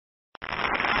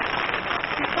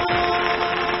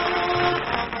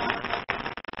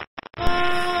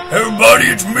Everybody,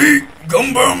 it's me,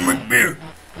 Gunbarrel Mcbeer.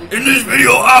 In this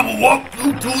video, I will walk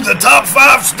you through the top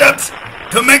 5 steps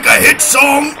to make a hit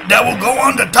song that will go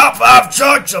on the top 5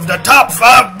 charts of the top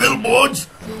 5 billboards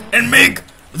and make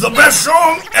the best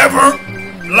song ever,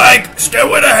 like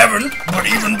Stairway to Heaven, but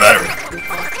even better.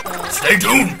 Stay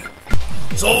tuned.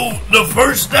 So, the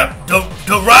first step to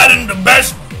writing the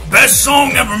best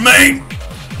song ever made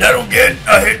that'll get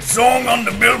a hit song on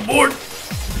the billboard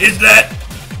is that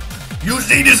you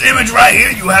see this image right here.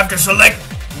 You have to select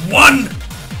one.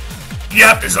 You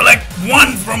have to select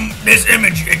one from this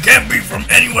image. It can't be from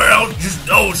anywhere else, just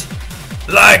those.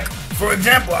 Like, for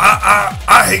example,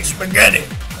 I hate spaghetti.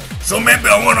 So maybe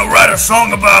I want to write a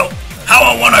song about how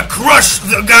I want to crush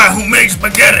the guy who makes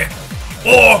spaghetti.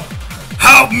 Or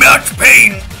how much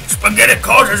pain spaghetti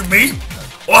causes me.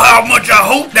 Or how much I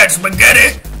hope that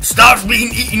spaghetti stops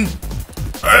being eaten.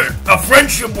 A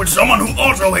friendship with someone who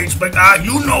also hates spaghetti.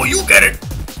 You know, you get it.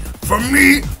 For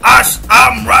me,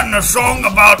 I'm writing a song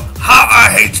about how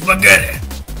I hate spaghetti.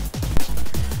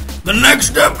 The next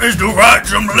step is to write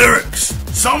some lyrics.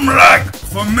 Some like,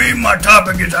 for me, my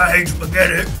topic is I hate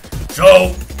spaghetti.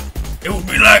 So, it would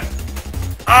be like,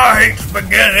 I hate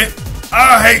spaghetti.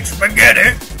 I hate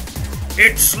spaghetti.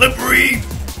 It's slippery.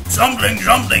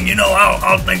 Something, you know,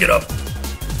 I'll think it up.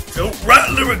 So,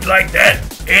 write lyrics like that.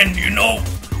 And, you know,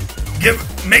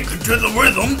 make it to the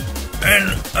rhythm.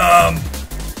 And,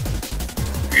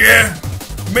 yeah,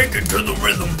 make it to the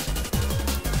rhythm.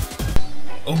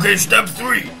 Okay, step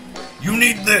 3. You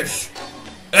need this.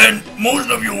 And most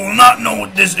of you will not know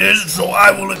what this is, so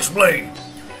I will explain.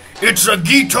 It's a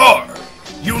guitar.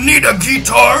 You need a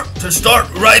guitar to start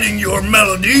writing your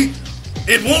melody.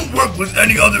 It won't work with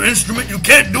any other instrument. You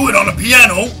can't do it on a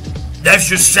piano. That's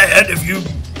just sad. If you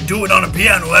do it on a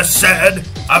piano, that's sad.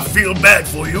 I feel bad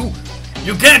for you.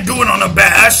 You can't do it on a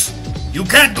bass. You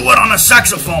can't do it on a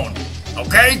saxophone.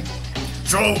 Okay?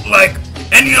 So, like,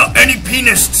 any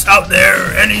pianists out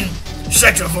there, any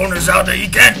saxophonists out there, you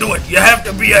can't do it. You have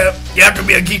to be a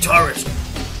guitarist.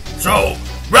 So,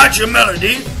 write your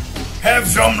melody. Have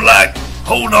some, like,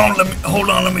 hold on,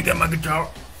 let me get my guitar.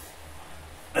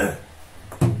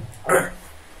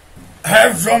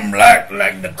 Have some, like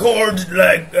the chords,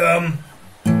 like,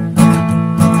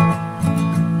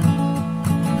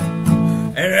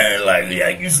 and then,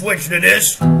 like you switch to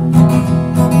this.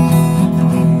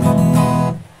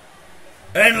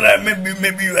 And like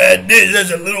maybe you add this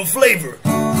as a little flavor.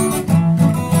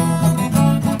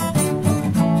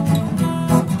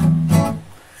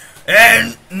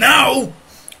 And now,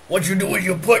 what you do is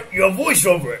you put your voice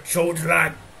over it. So it's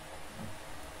like,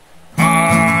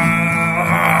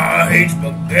 I hate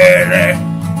spaghetti.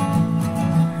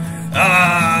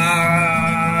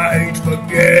 I hate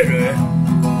spaghetti.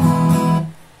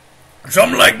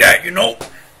 Something like that, you know.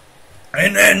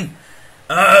 And then,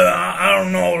 I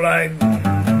don't know, like,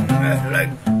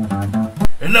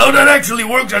 and now that actually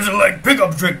works as a, like,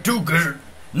 pickup trick, too, because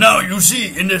now you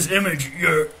see in this image,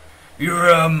 you're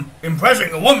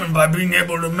impressing a woman by being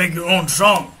able to make your own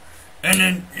song. And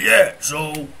then, yeah,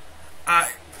 so, I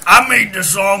made the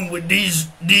song with these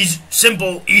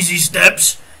simple, easy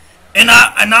steps, and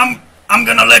I'm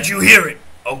gonna let you hear it,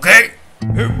 okay?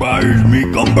 Everybody, it's me,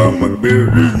 Gunbarrel Mcbeer.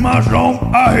 This is my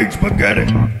song, I hate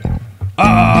spaghetti. I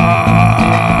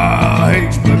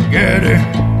hate spaghetti.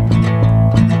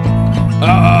 I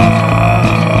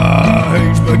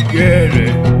hate spaghetti.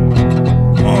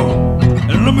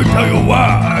 And let me tell you why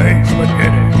I hate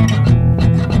spaghetti.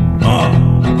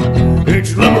 It's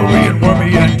slippery and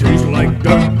wormy and tastes like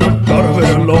dirt. The thought of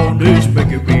it alone is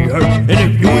making me hurt. And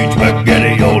if you eat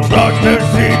spaghetti, you'll start to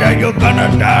see that you're gonna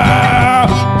die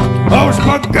of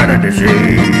spaghetti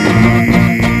disease.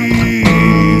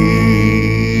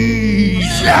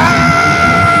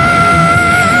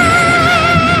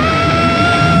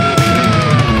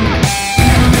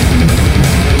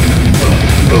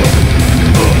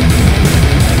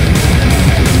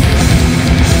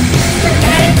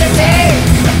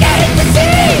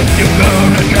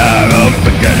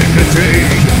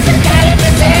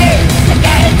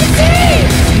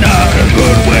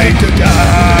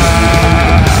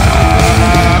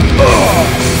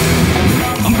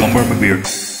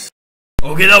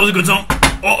 Okay, that was a good song.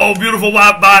 Oh, beautiful.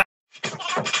 Bye.